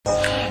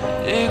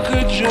It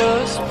could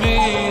just be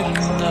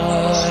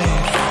tonight.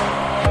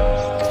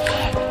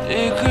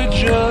 It could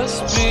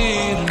just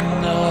be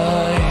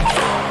tonight.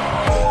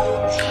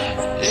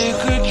 It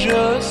could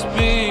just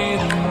be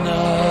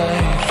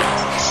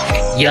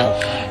tonight. Yo,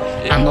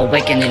 I'm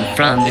awakening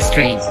from this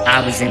dream.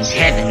 I was in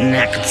heaven and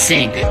I could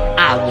sing.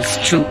 I was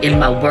true in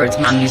my words,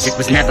 my music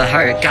was never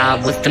heard.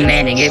 God was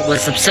demanding, it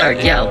was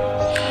absurd. Yo,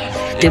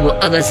 there were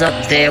others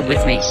up there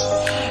with me.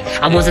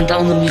 I wasn't the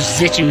only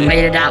musician who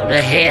made it out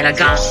ahead. I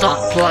got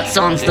thought, brought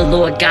songs, the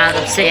Lord got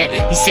upset.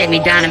 He set me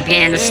down and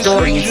began a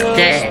story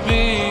instead.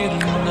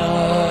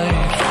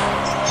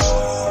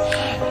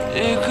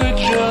 It could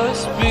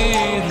just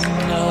be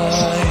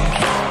tonight.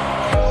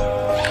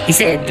 He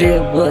said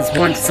there was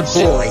once a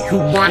boy who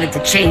wanted to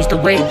change the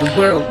way the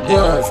world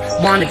was.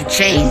 Wanted to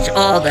change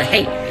all the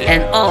hate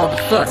and all the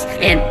fuss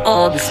and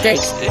all the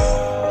stakes.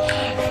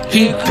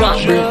 He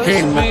brought with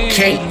him a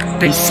cape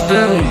and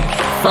spoon,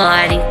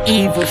 fighting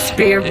evil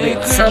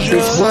spirits of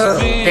this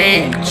world.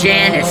 Then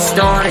Janice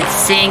started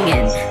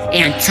singing,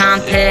 and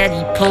Tom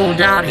Petty pulled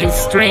out his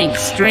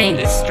strings.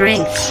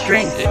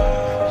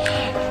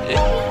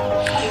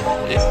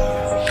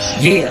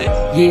 Yeah.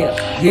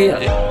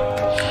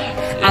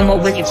 I'm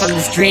awakened from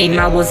this dream.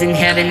 I was in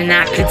heaven and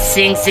I could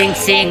sing.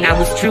 I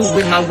was true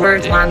with my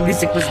words, my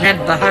music was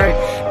never heard.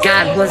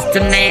 God was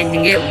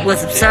demanding, it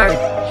was absurd.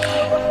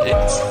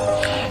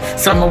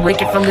 So I'm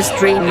awakened from this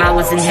dream. I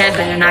was in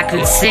heaven and I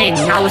could sing.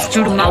 I was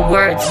true to my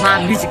words, my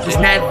music was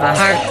never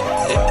heard.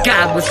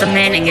 God was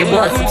demanding, it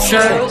was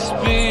absurd.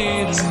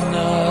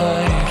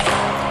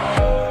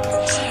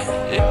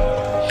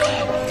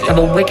 I'm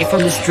awakened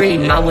from this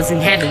dream. I was in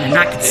heaven and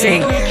I could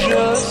sing.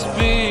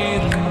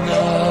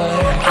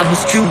 I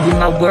was true with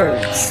my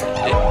words,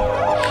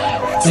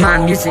 my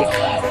music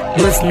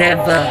was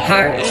never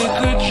heard. It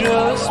could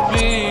just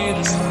be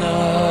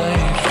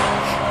tonight.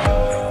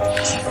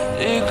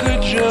 It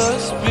could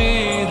just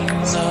be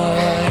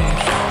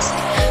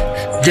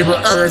tonight. There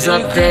were others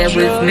up there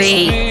with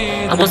me.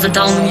 I wasn't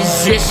the only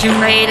musician who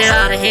made it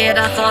out ahead.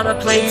 I thought I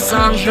played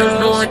songs, the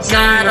Lord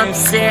got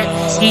upset.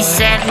 He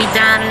sat me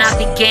down and I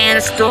began a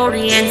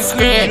story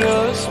instead.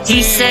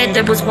 He said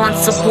there was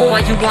once a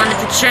boy who wanted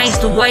to change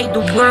the way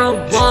the world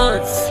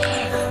was.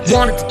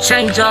 Wanted to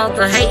change all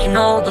the hate and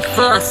all the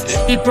fuss.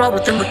 He brought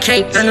with him a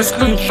cape and a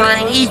spoon,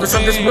 fighting evils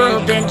of this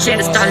world. Then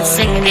Janice started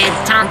singing and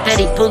Tom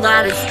Petty pulled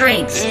out his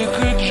strings. It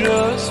could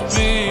just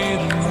be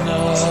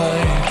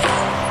tonight.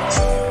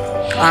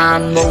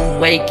 I'm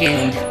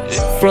awakened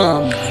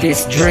from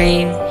this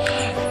dream.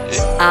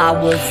 I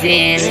was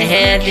in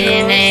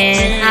heaven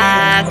and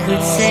I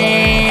could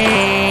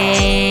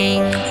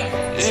sing.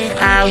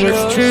 I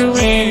was true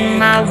in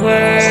my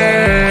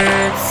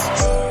words,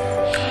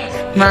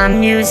 my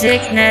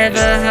music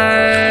never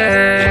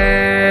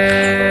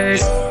heard.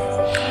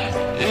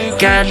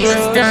 God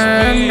was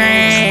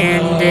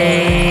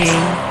demanding,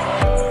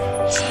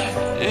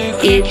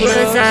 it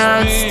was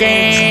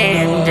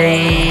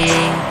outstanding.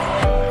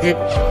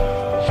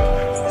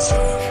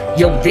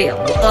 Yo, there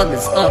were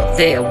others up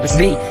there with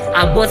me.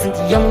 I wasn't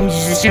the young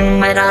musician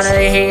right out of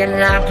the head,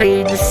 and I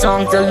played the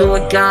songs, the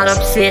Lord got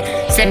upset.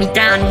 Set me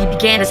down and he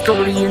began a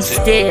story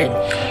instead.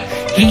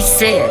 He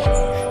said,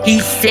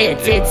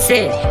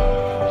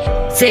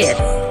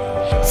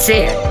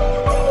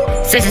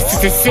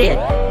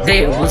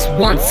 there was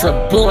once a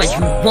boy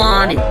who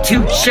wanted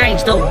to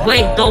change the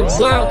way the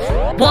world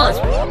was.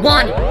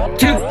 Wanted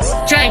to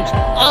change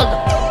all the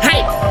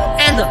hate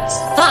and the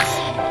fuss.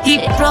 He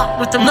brought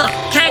with him a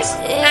case.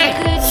 It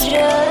could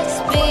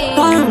just be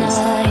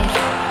tonight.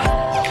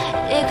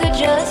 It could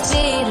just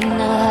be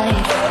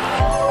tonight.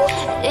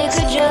 It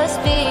could just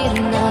be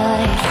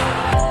tonight.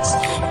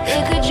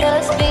 It could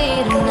just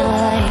be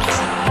tonight.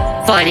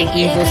 Fighting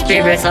evil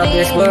spirits of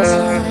this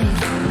world.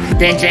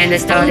 Then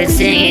Janice started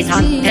singing.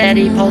 Tom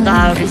Petty pulled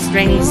out his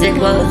strings. It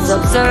was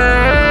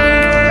absurd.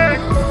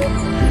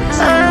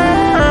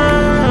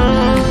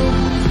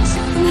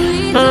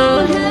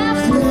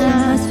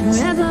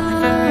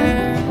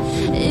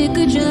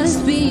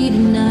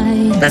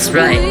 That's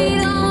right.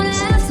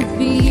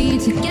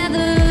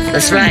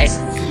 That's right.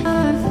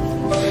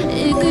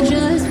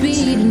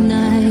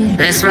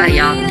 That's right,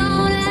 y'all.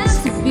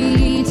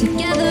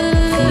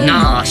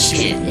 No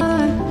shit.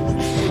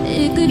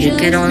 You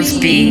could only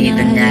be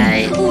the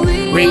night.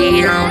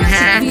 We don't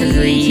have to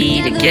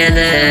be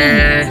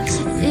together.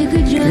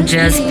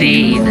 Just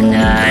be the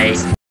night.